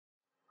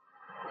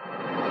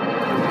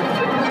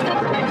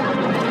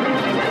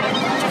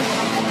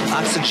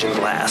Oxygen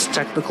Blast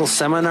technical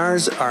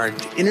seminars are an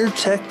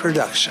Intertech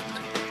production.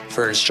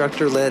 For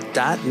instructor-led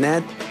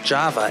 .NET,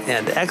 Java,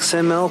 and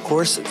XML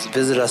courses,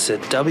 visit us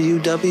at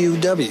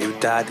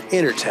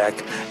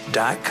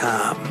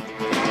www.intertech.com.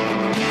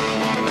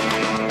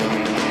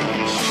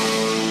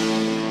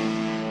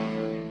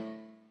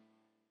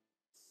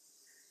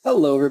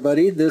 Hello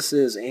everybody, this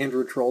is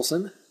Andrew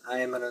Trolson. I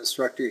am an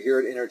instructor here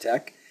at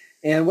Intertech,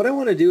 and what I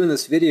want to do in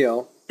this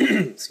video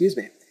excuse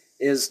me,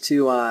 is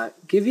to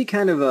give you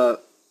kind of a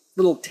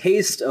little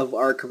taste of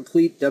our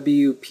complete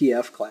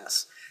WPF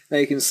class. Now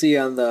you can see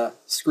on the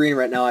screen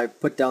right now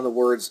I've put down the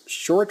words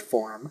short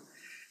form.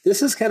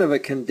 This is kind of a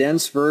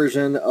condensed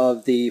version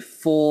of the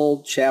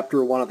full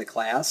chapter 1 of the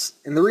class,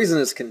 and the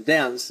reason it's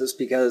condensed is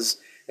because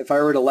if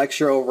I were to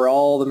lecture over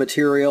all the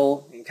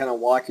material and kind of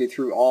walk you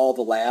through all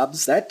the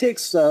labs, that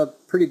takes a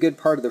pretty good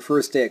part of the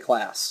first day of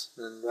class.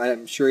 And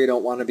I'm sure you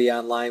don't want to be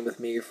online with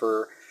me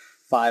for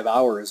 5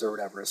 hours or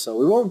whatever, so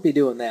we won't be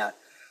doing that.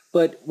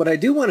 But what I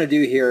do want to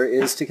do here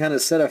is to kind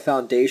of set a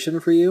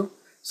foundation for you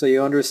so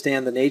you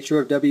understand the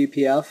nature of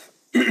WPF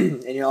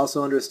and you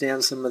also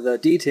understand some of the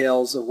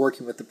details of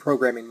working with the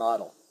programming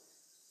model.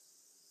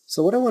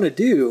 So what I want to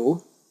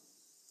do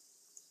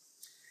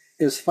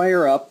is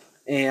fire up,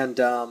 and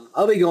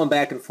I'll be going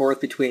back and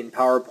forth between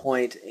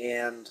PowerPoint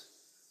and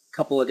a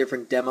couple of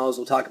different demos.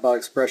 We'll talk about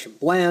Expression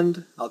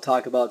Blend, I'll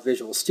talk about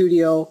Visual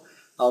Studio,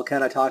 I'll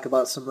kind of talk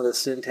about some of the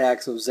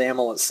syntax of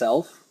Zamel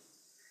itself.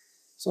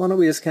 So why don't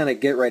we just kind of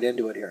get right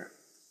into it here.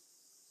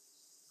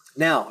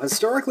 Now,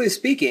 historically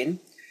speaking,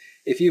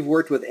 if you've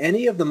worked with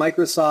any of the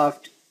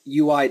Microsoft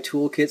UI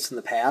toolkits in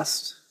the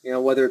past,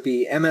 whether it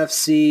be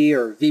MFC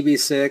or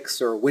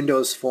VB6 or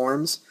Windows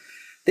Forms,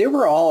 they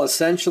were all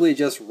essentially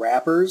just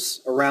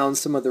wrappers around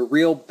some of the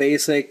real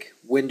basic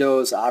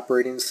Windows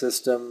operating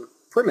system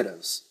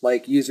primitives,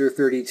 like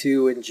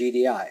User32 and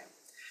GDI.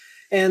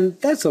 And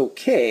that's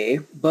okay,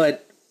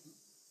 but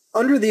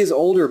under these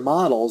older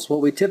models,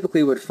 what we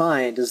typically would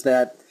find is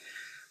that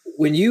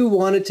when you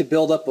wanted to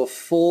build up a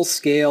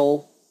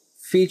full-scale,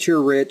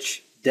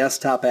 feature-rich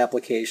desktop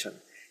application,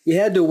 you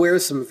had to wear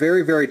some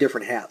very, very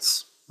different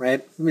hats,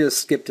 right? Let me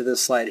just skip to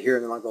this slide here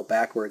and then I'll go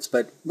backwards,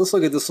 but let's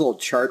look at this little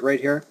chart right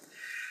here.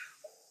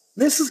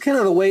 This is kind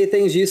of the way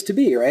things used to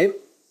be, right?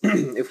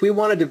 If we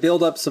wanted to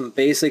build up some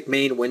basic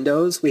main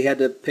windows, we had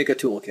to pick a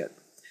toolkit.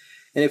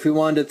 And if we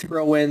wanted to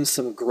throw in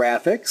some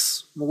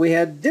graphics, well, we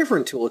had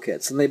different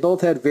toolkits, and they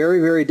both had very,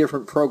 very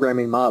different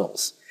programming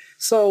models.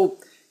 So,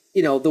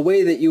 the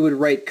way that you would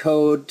write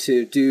code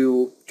to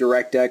do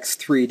DirectX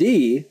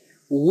 3D,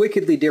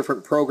 wickedly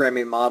different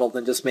programming model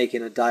than just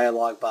making a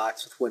dialog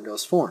box with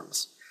Windows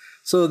Forms.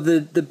 So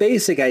the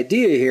basic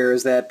idea here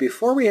is that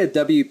before we had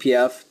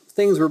WPF,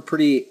 things were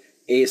pretty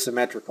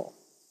asymmetrical.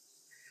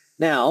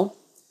 Now,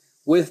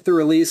 with the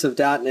release of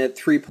 .NET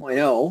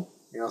 3.0,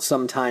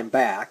 some time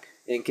back,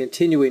 and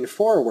continuing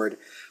forward,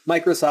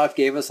 Microsoft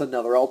gave us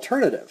another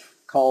alternative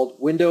called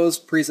Windows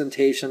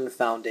Presentation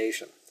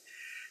Foundation.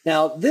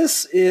 Now,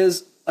 this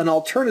is an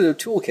alternative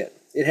toolkit.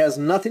 It has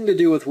nothing to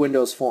do with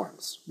Windows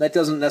Forms. That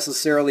doesn't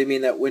necessarily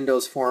mean that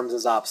Windows Forms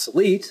is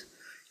obsolete.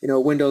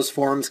 Windows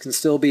Forms can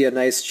still be a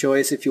nice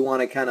choice if you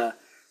want to kind of,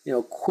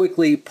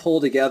 quickly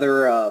pull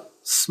together a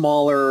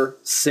smaller,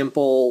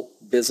 simple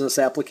business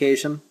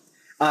application.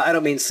 I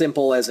don't mean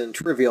simple as in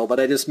trivial, but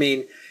I just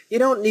mean you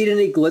don't need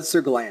any glitz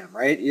or glam,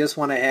 right? You just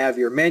want to have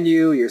your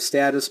menu, your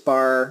status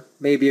bar,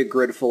 maybe a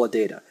grid full of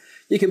data.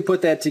 You can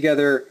put that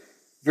together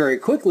very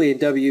quickly in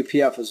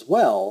WPF as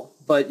well,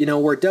 but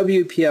where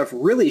WPF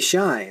really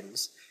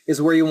shines is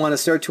where you want to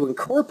start to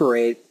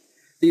incorporate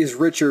these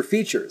richer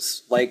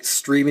features like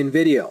streaming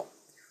video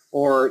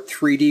or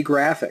 3D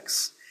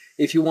graphics.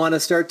 If you want to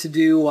start to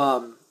do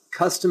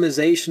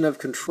customization of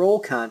control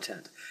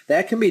content,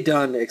 that can be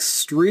done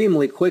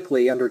extremely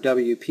quickly under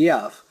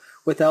WPF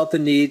without the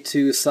need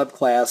to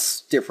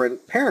subclass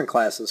different parent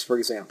classes, for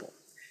example.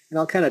 And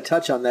I'll kind of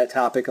touch on that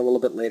topic a little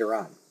bit later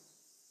on.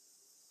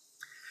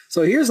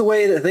 So here's the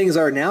way that things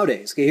are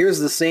nowadays. Okay, here's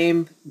the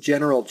same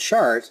general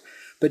chart,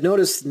 but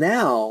notice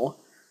now,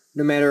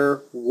 no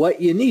matter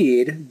what you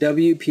need,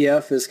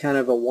 WPF is kind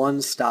of a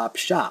one-stop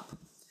shop.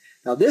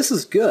 Now this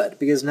is good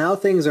because now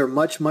things are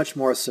much, much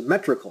more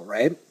symmetrical,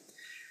 right?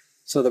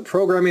 So the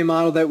programming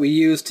model that we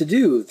use to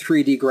do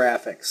 3D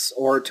graphics,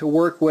 or to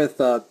work with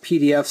a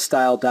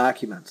PDF-style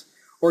document,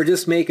 or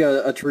just make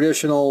a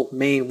traditional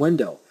main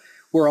window,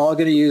 we're all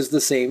going to use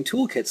the same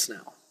toolkits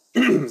now.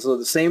 So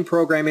the same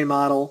programming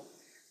model,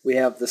 we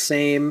have the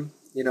same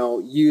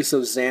use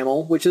of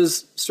Zamel, which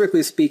is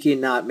strictly speaking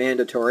not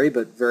mandatory,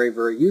 but very,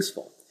 very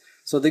useful.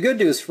 So the good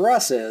news for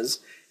us is,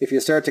 if you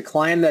start to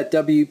climb that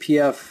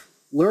WPF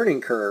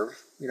learning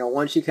curve,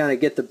 once you kind of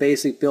get the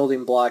basic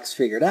building blocks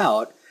figured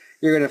out,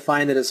 you're going to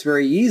find that it's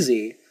very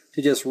easy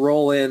to just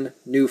roll in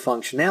new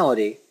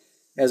functionality,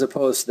 as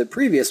opposed to the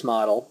previous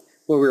model,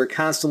 where we were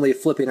constantly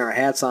flipping our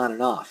hats on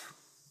and off.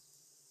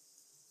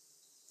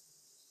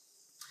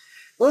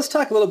 Let's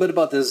talk a little bit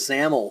about this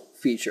Zamel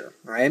feature,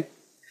 right?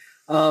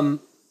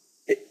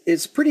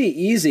 It's pretty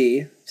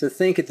easy to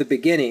think at the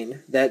beginning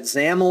that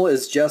Zamel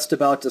is just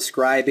about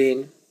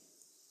describing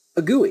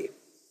a GUI.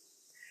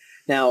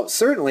 Now,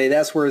 certainly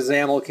that's where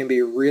Zamel can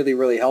be really,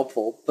 really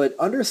helpful, but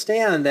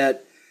understand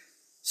that,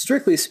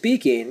 strictly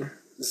speaking,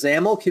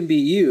 Zamel can be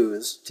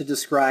used to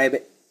describe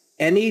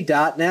any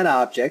 .NET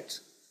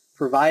object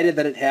provided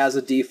that it has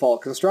a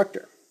default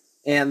constructor.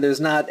 And there's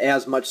not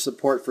as much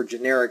support for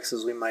generics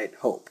as we might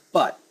hope.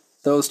 But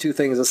those two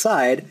things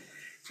aside,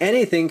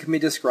 anything can be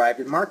described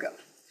in markup.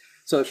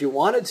 So if you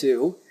wanted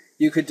to,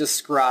 you could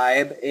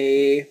describe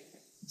a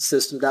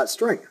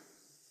system.string.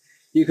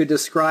 You could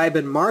describe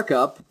in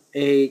markup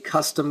a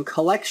custom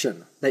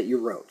collection that you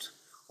wrote,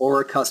 or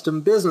a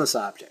custom business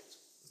object.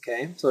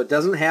 Okay, so it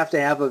doesn't have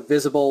to have a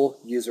visible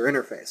user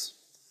interface.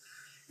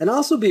 And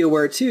also be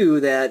aware too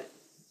that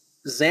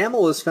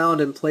Zamel is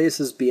found in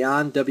places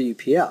beyond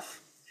WPF.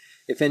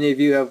 If any of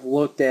you have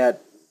looked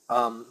at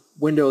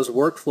Windows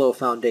Workflow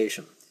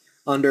Foundation,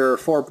 under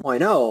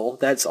 4.0,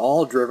 that's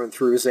all driven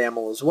through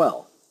Zamel as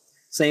well.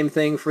 Same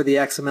thing for the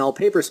XML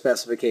paper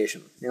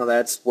specification.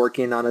 That's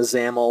working on a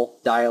Zamel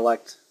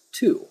dialect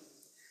too.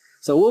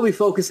 So we'll be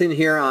focusing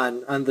here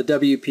on the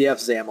WPF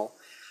Zamel.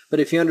 But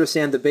if you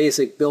understand the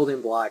basic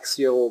building blocks,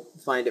 you'll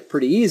find it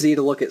pretty easy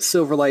to look at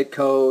Silverlight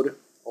code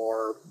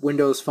or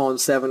Windows Phone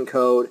 7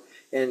 code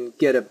and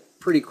get a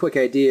pretty quick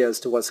idea as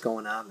to what's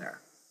going on there.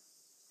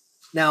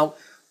 Now,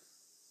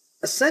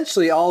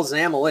 essentially all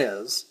Zamel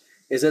is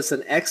it's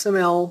an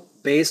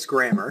XML-based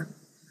grammar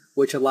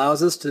which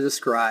allows us to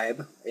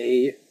describe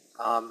an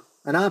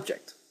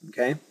object.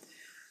 Okay?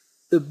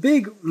 The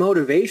big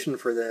motivation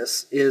for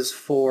this is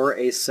for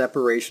a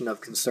separation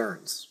of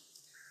concerns.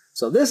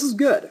 So this is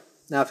good.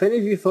 Now, if any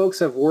of you folks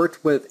have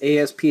worked with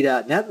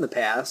ASP.NET in the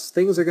past,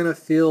 things are going to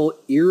feel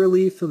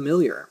eerily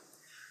familiar.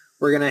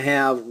 We're going to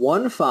have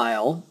one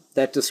file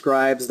that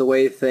describes the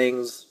way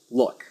things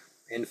look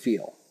and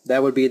feel.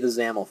 That would be the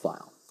Zamel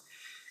file.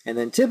 And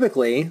then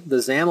typically, the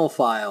Zamel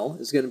file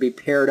is going to be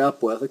paired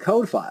up with a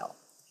code file.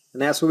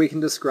 And that's where we can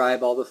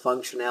describe all the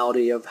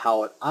functionality of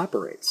how it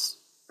operates.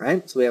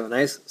 Right? So we have a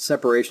nice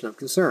separation of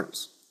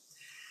concerns.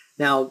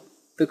 Now,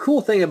 the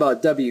cool thing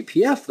about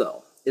WPF,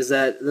 though, is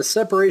that the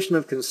separation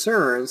of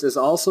concerns is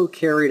also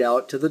carried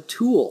out to the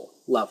tool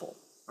level.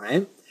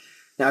 Right?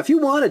 Now, if you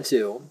wanted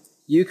to,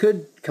 you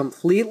could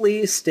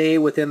completely stay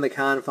within the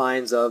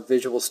confines of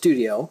Visual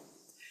Studio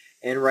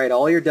and write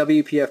all your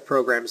WPF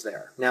programs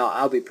there. Now,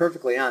 I'll be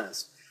perfectly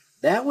honest.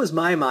 That was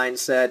my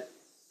mindset a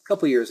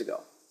couple years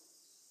ago.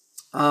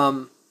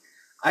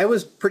 I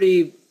was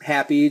pretty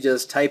happy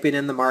just typing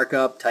in the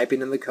markup,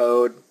 typing in the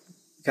code,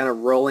 kind of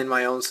rolling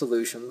my own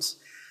solutions.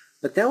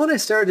 But then when I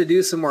started to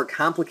do some more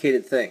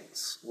complicated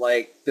things,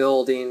 like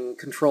building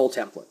control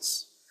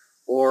templates,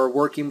 or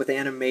working with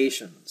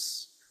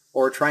animations,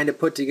 or trying to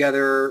put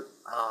together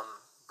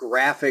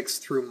graphics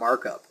through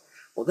markup,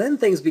 well, then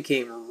things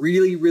became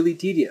really, really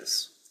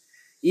tedious.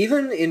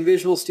 Even in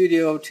Visual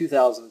Studio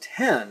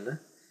 2010,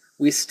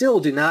 we still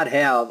do not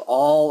have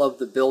all of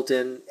the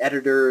built-in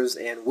editors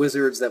and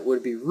wizards that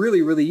would be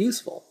really, really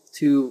useful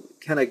to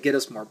kind of get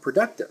us more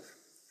productive.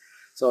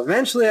 So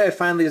eventually I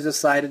finally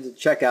decided to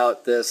check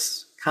out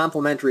this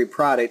complementary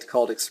product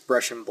called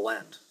Expression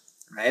Blend,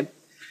 right?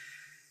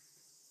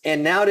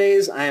 And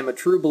nowadays I am a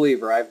true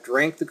believer. I've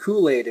drank the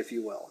Kool-Aid, if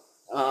you will.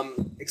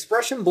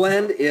 Expression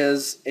Blend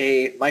is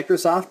a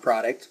Microsoft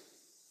product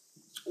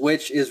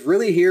which is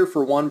really here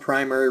for one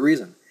primary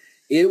reason.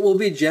 It will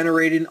be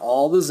generating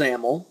all the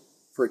Zamel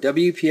for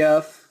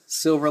WPF,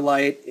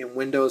 Silverlight, and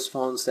Windows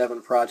Phone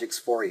 7 projects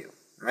for you,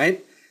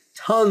 right?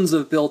 Tons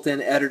of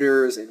built-in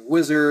editors and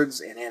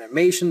wizards and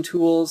animation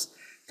tools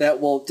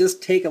that will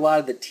just take a lot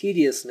of the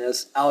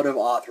tediousness out of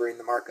authoring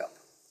the markup.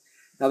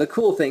 Now the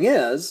cool thing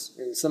is,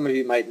 and some of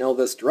you might know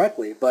this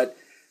directly, but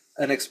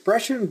an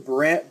Expression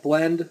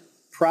Blend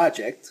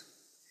project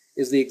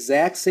is the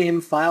exact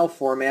same file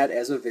format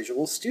as a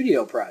Visual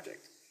Studio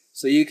project.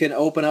 So you can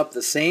open up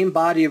the same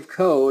body of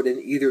code in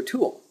either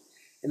tool.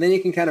 And then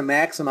you can kind of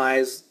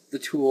maximize the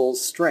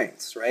tool's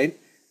strengths, right?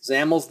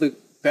 Zamel's the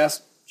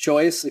best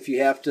choice if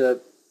you have to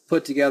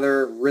put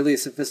together really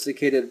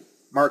sophisticated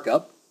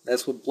markup.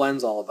 That's what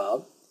Blend's all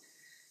about.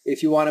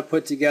 If you want to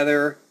put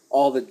together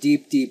all the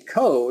deep, deep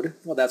code,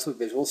 well, that's what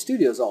Visual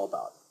Studio is all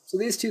about. So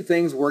these two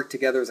things work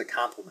together as a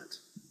complement,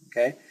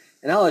 okay?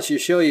 And I'll let you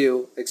show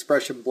you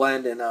Expression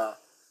Blend in a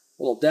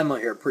little demo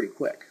here pretty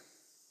quick.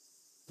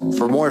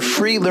 For more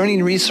free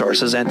learning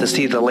resources and to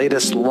see the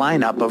latest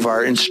lineup of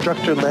our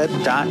instructor-led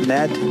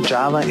 .NET,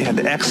 Java, and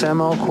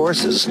XML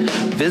courses,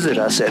 visit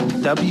us at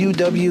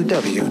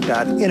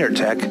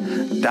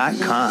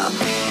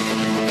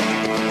www.intertech.com.